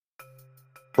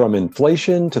From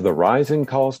inflation to the rising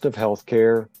cost of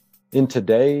healthcare, in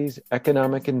today's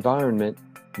economic environment,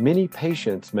 many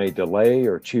patients may delay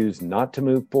or choose not to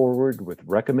move forward with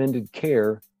recommended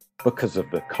care because of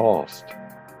the cost.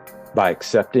 By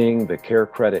accepting the Care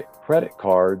Credit credit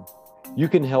card, you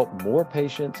can help more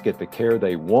patients get the care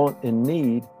they want and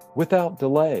need without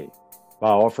delay by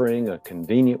offering a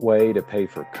convenient way to pay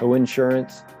for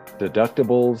coinsurance,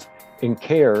 deductibles, and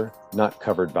care not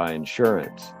covered by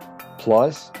insurance.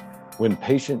 Plus, when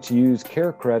patients use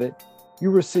Care Credit, you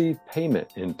receive payment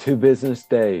in 2 business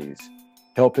days,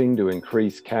 helping to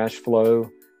increase cash flow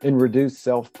and reduce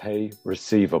self-pay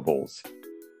receivables,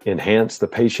 enhance the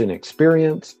patient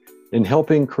experience, and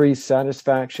help increase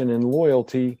satisfaction and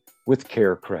loyalty with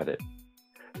Care Credit.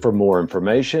 For more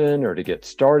information or to get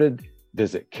started,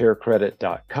 visit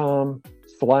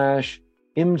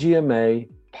carecredit.com/MGMA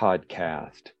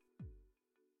podcast.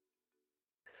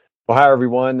 Well, hi,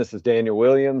 everyone. This is Daniel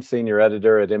Williams, Senior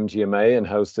Editor at MGMA and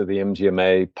host of the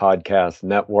MGMA Podcast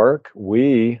Network.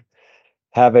 We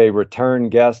have a return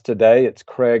guest today. It's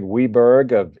Craig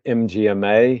Weberg of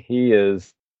MGMA. He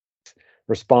is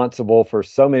responsible for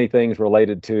so many things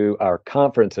related to our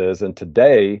conferences. And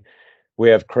today we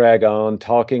have Craig on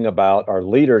talking about our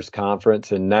Leaders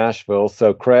Conference in Nashville.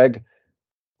 So, Craig,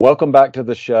 welcome back to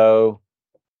the show.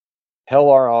 Tell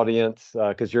our audience,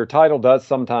 because your title does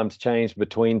sometimes change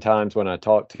between times when I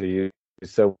talk to you.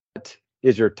 So what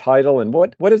is your title and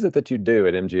what is it that you do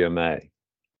at MGMA?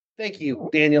 Thank you,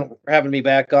 Daniel, for having me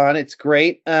back on. It's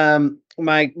great. My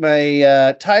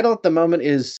title at the moment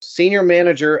is Senior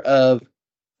Manager of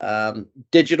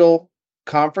Digital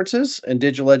Conferences and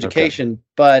Digital Education,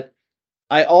 but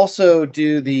I also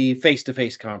do the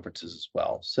face-to-face conferences as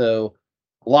well. So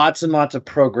lots and lots of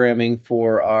programming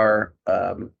for our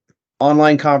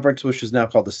online conference, which is now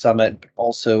called the Summit,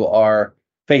 also our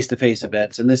face-to-face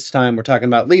events. And this time we're talking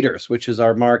about Leaders, which is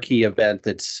our marquee event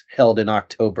that's held in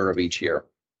October of each year.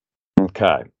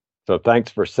 Okay. So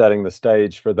thanks for setting the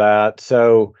stage for that.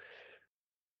 So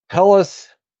tell us,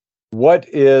 what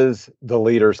is the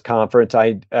Leaders Conference?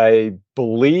 I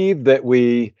believe that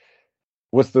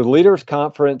was the Leaders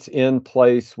Conference in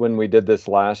place when we did this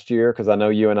last year? Because I know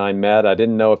you and I met. I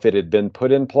didn't know if it had been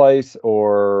put in place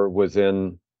or was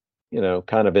in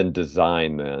kind of in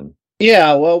design then.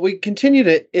 Yeah, well, we continue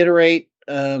to iterate.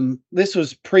 This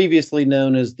was previously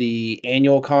known as the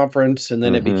annual conference, and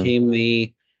then it became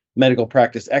the Medical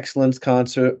Practice Excellence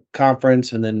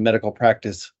Conference, and then Medical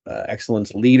Practice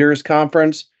Excellence Leaders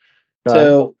Conference. Got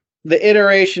so the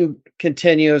iteration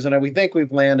continues, and we think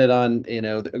we've landed on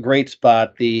a great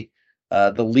spot. The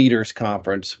Leaders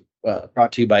Conference,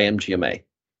 brought to you by MGMA.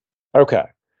 Okay.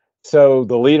 So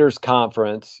the Leaders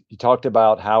Conference, you talked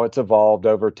about how it's evolved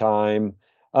over time.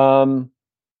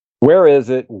 Where is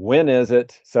it? When is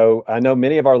it? So I know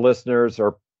many of our listeners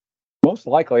are most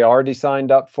likely already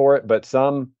signed up for it, but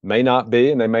some may not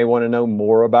be, and they may want to know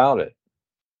more about it.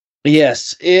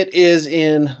 Yes, it is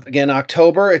in, again,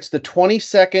 October. It's the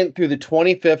 22nd through the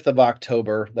 25th of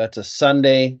October. That's a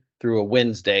Sunday through a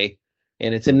Wednesday,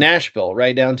 and it's in Nashville,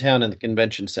 right downtown in the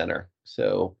convention center.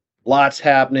 So lots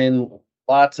happening.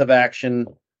 Lots of action.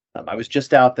 I was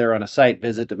just out there on a site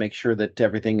visit to make sure that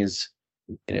everything is,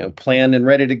 planned and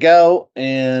ready to go.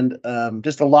 And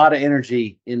just a lot of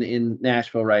energy in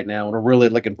Nashville right now. And we're really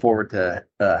looking forward to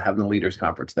having the Leaders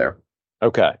Conference there.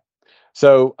 Okay.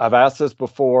 So I've asked this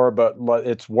before, but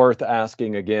it's worth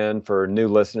asking again for new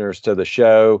listeners to the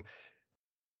show.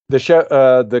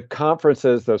 The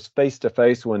conferences, those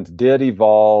face-to-face ones, did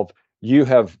evolve. You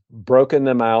have broken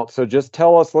them out. So just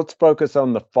tell us, let's focus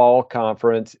on the fall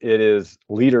conference. It is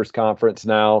Leaders Conference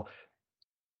now.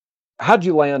 How'd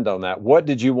you land on that? What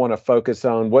did you want to focus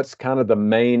on? What's kind of the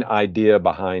main idea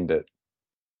behind it?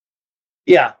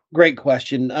 Yeah, great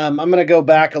question. I'm going to go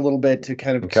back a little bit to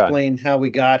kind of explain how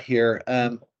we got here.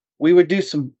 We would do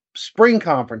some spring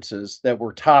conferences that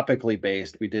were topically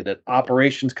based. We did an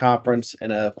operations conference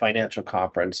and a financial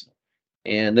conference.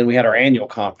 And then we had our annual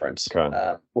conference.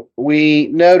 Okay. We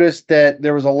noticed that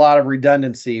there was a lot of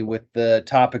redundancy with the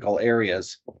topical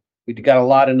areas. We got a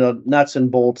lot of nuts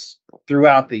and bolts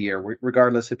throughout the year,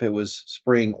 regardless if it was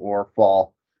spring or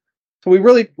fall. So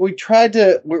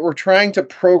we're trying to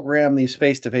program these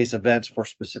face-to-face events for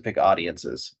specific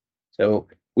audiences. So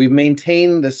we've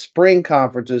maintained the spring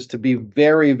conferences to be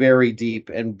very, very deep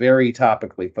and very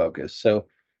topically focused. So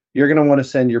you're going to want to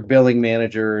send your billing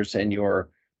managers and your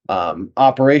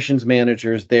operations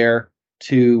managers there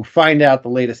to find out the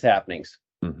latest happenings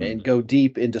and go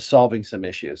deep into solving some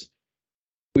issues.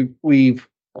 We've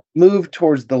moved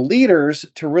towards the leaders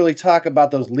to really talk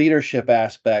about those leadership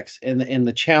aspects and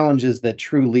the challenges that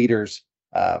true leaders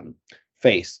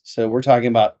face. So we're talking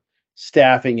about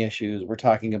staffing issues. We're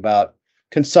talking about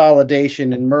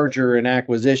consolidation and merger and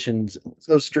acquisitions,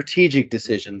 those strategic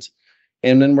decisions.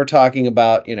 And then we're talking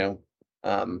about,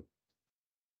 um,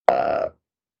 uh,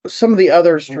 some of the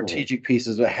other strategic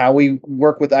pieces of how we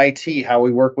work with IT, how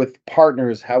we work with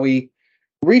partners, how we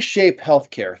reshape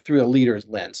healthcare through a leader's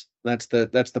lens. That's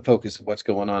the focus of what's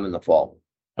going on in the fall.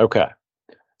 Okay.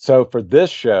 So for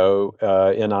this show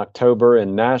in October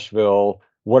in Nashville,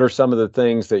 what are some of the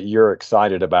things that you're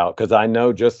excited about? Because I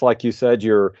know, just like you said,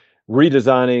 you're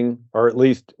redesigning or at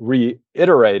least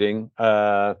reiterating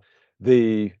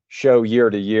the show year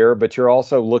to year, but you're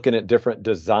also looking at different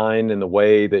design in the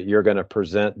way that you're going to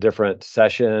present different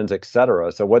sessions, et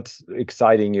cetera. So what's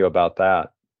exciting you about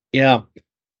that? Yeah.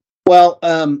 Well,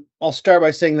 I'll start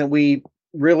by saying that we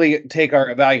really take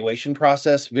our evaluation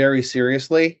process very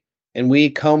seriously, and we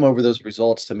comb over those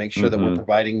results to make sure that we're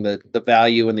providing the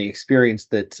value and the experience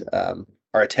that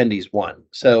our attendees want.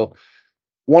 So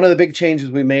one of the big changes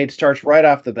we made starts right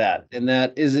off the bat, and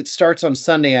that is it starts on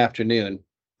Sunday afternoon.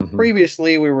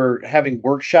 Previously, we were having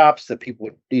workshops that people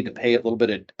would need to pay a little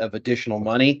bit of additional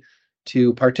money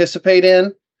to participate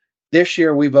in. This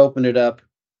year, we've opened it up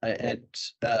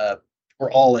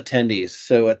for all attendees.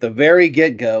 So at the very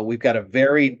get-go, we've got a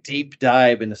very deep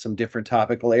dive into some different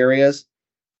topical areas,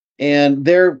 and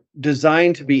they're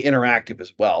designed to be interactive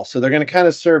as well. So they're going to kind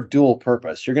of serve dual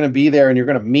purpose. You're going to be there and you're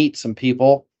going to meet some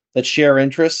people that share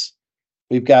interests.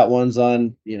 We've got ones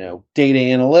on, data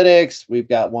analytics. We've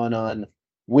got one on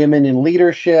women in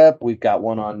leadership. We've got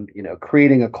one on,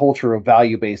 creating a culture of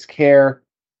value-based care.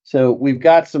 So we've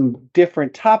got some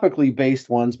different topically based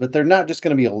ones, but they're not just going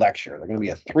to be a lecture. They're going to be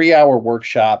a 3-hour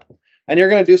workshop, and you're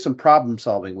going to do some problem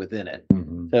solving within it.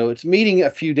 So it's meeting a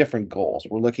few different goals.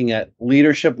 We're looking at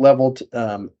leadership level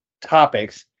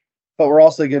topics, but we're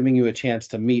also giving you a chance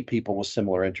to meet people with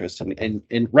similar interests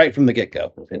and right from the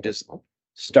get-go, and just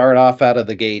start off out of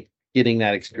the gate, getting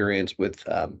that experience with,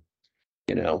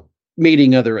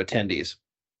 meeting other attendees.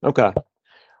 Okay.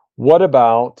 What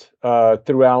about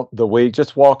throughout the week?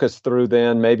 Just walk us through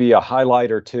then maybe a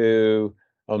highlight or two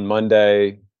on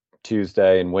Monday,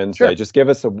 Tuesday, and Wednesday. Sure. Just give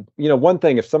us one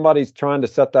thing. If somebody's trying to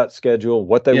set that schedule,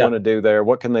 what they want to do there,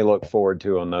 what can they look forward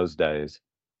to on those days?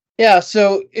 Yeah,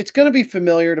 so it's going to be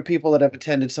familiar to people that have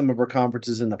attended some of our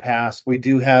conferences in the past. We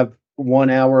do have 1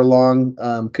 hour long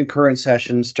concurrent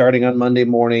sessions starting on Monday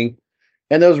morning,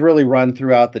 and those really run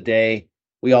throughout the day.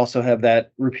 We also have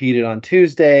that repeated on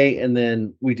Tuesday, and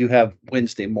then we do have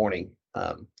Wednesday morning.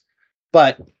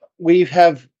 But we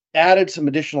have added some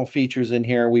additional features in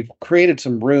here. We've created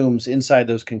some rooms inside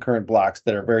those concurrent blocks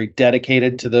that are very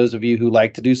dedicated to those of you who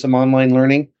like to do some online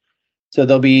learning. So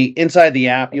they'll be inside the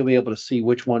app. You'll be able to see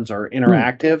which ones are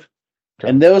interactive. Okay.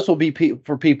 And those will be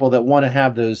for people that want to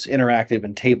have those interactive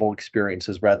and table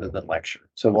experiences rather than lecture.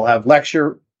 So we'll have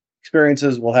lecture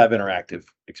experiences. We'll have interactive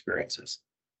experiences.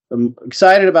 I'm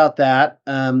excited about that.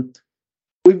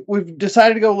 We've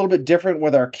decided to go a little bit different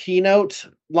with our keynote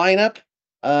lineup.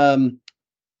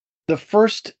 The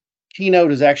first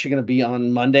keynote is actually going to be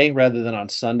on Monday rather than on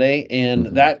Sunday, and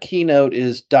that keynote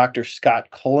is Dr. Scott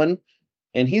Cullen,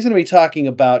 and he's going to be talking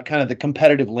about kind of the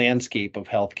competitive landscape of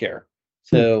healthcare.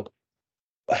 So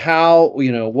how,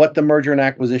 what the merger and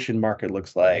acquisition market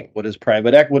looks like, what does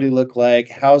private equity look like,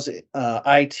 how's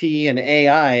IT and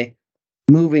AI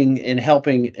moving and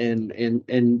helping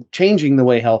in changing the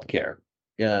way healthcare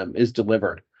is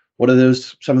delivered. What are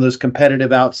some of those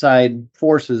competitive outside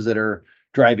forces that are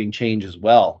driving change as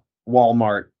well?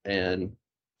 Walmart and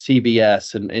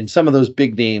CBS and some of those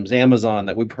big names, Amazon,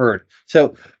 that we've heard.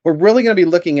 So we're really going to be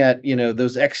looking at,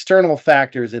 those external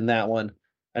factors in that one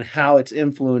and how it's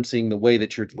influencing the way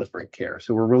that you're delivering care.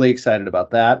 So we're really excited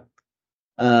about that.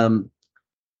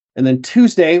 And then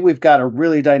Tuesday, we've got a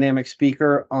really dynamic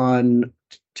speaker on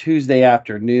Tuesday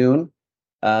afternoon.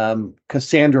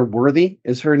 Cassandra Worthy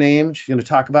is her name. She's going to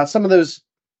talk about some of those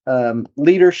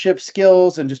leadership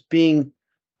skills and just being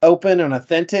open and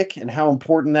authentic and how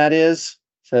important that is.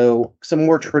 So some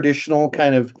more traditional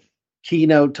kind of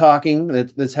keynote talking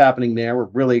that's happening there. We're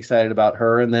really excited about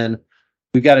her. And then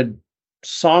we've got a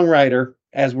songwriter,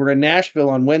 as we're in Nashville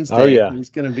on Wednesday. Oh, yeah. He's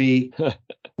going to be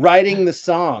writing the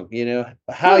song,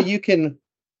 how you can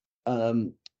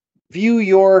view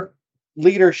your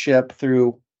leadership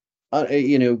through,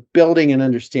 building and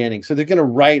understanding. So they're going to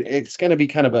write, it's going to be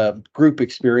kind of a group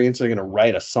experience. They're going to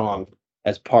write a song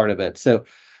as part of it. So,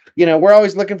 we're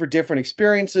always looking for different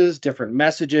experiences, different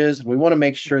messages, and we want to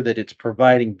make sure that it's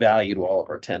providing value to all of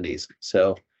our attendees.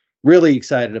 So really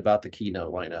excited about the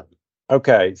keynote lineup.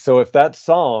 Okay. So if that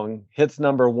song hits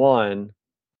number one,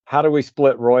 how do we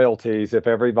split royalties if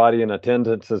everybody in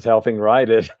attendance is helping write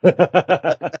it?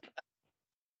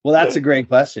 Well, that's a great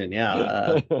question.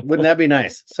 Yeah. Wouldn't that be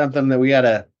nice? Something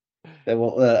that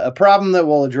a problem that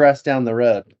we'll address down the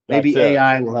road. Maybe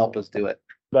AI will help us do it.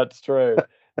 That's true.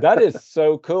 That is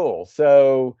so cool.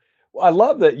 So I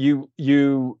love that you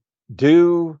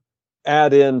do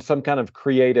add in some kind of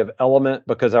creative element,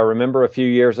 because I remember a few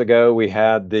years ago we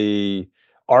had the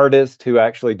artist who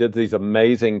actually did these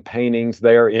amazing paintings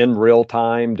there in real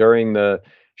time during the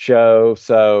show.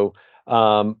 So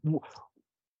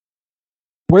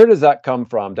where does that come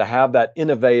from, to have that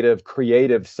innovative,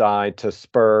 creative side to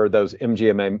spur those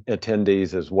MGMA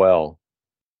attendees as well?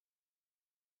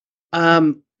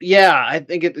 Yeah, I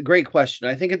think it's a great question.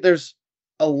 I think there's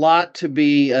a lot to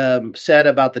be said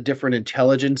about the different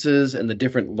intelligences and the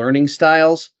different learning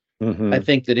styles. Mm-hmm. I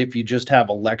think that if you just have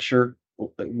a lecture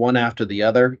one after the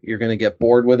other, you're going to get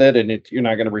bored with it, and you're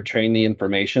not going to retain the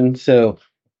information. So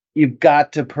you've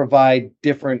got to provide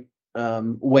different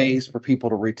ways for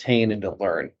people to retain and to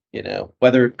learn,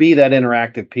 whether it be that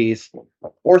interactive piece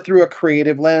or through a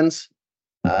creative lens.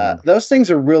 Those things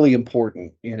are really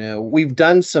important. We've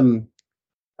done some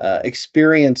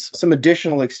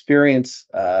additional experience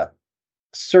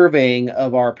surveying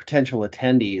of our potential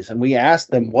attendees, and we asked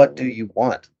them, what do you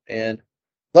want? And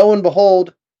lo and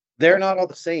behold, they're not all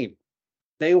the same.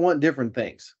 They want different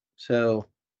things. So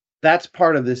that's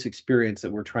part of this experience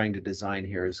that we're trying to design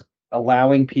here, is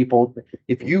allowing people,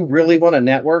 if you really want to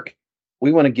network,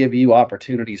 we want to give you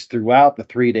opportunities throughout the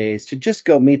 3 days to just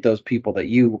go meet those people that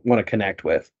you want to connect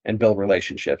with and build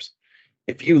relationships.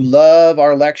 If you love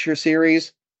our lecture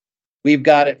series, we've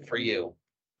got it for you.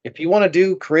 If you want to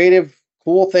do creative,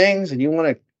 cool things, and you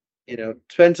want to,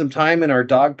 spend some time in our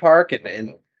dog park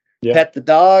and pet the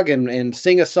dog and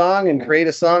sing a song and create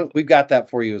a song, we've got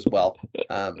that for you as well.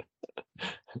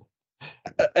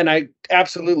 And I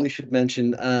absolutely should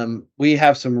mention, we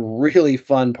have some really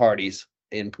fun parties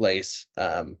in place.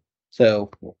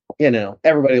 So,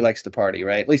 everybody likes to party,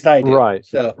 right? At least I do. Right.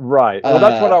 So, right. Well,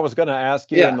 that's what I was going to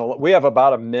ask you. Yeah. We have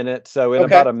about a minute. So in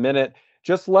about a minute,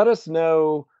 just let us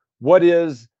know what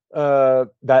is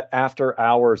that after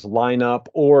hours lineup,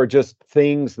 or just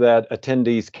things that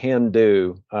attendees can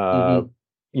do,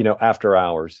 after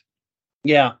hours.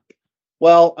 Yeah.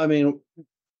 Well, I mean,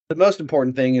 the most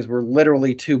important thing is we're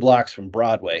literally 2 blocks from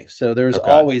Broadway. So there's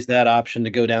always that option to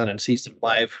go down and see some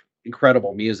live,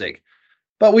 incredible music.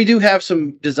 But we do have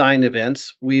some design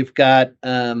events. We've got,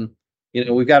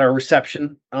 we've got our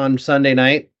reception on Sunday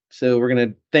night. So we're going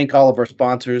to thank all of our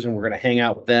sponsors, and we're going to hang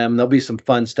out with them. There'll be some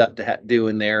fun stuff to do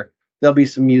in there. There'll be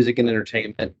some music and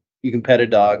entertainment. You can pet a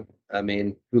dog. I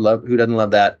mean, who doesn't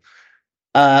love that?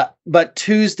 But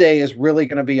Tuesday is really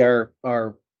going to be our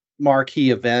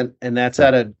marquee event, and that's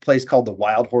at a place called the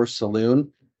Wild Horse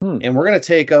Saloon. And we're going to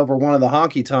take over one of the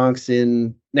honky tonks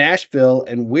in Nashville,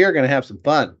 and we're going to have some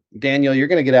fun. Daniel, you're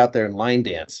going to get out there and line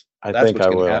dance. That's what's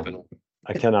going to happen.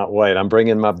 I cannot wait. I'm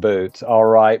bringing my boots. All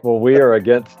right. Well, we are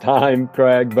against time,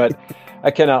 Craig, but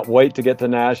I cannot wait to get to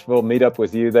Nashville, meet up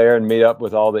with you there, and meet up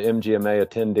with all the MGMA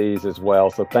attendees as well.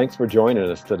 So thanks for joining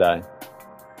us today.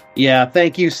 Yeah,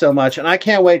 thank you so much. And I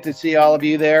can't wait to see all of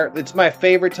you there. It's my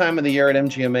favorite time of the year at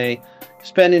MGMA.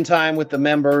 Spending time with the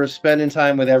members, spending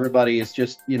time with everybody is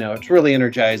just, it's really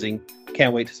energizing.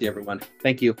 Can't wait to see everyone.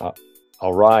 Thank you.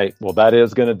 All right. Well, that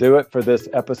is going to do it for this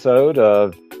episode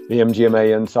of the MGMA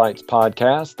Insights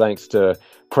podcast. Thanks to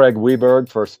Craig Weberg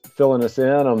for filling us in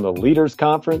on the Leaders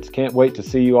Conference. Can't wait to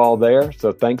see you all there.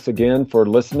 So thanks again for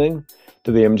listening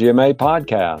to the MGMA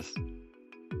podcast.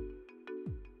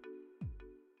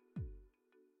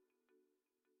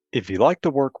 If you like the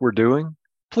work we're doing,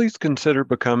 please consider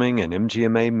becoming an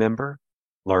MGMA member.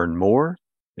 Learn more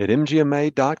at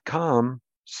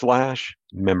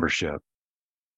mgma.com/membership.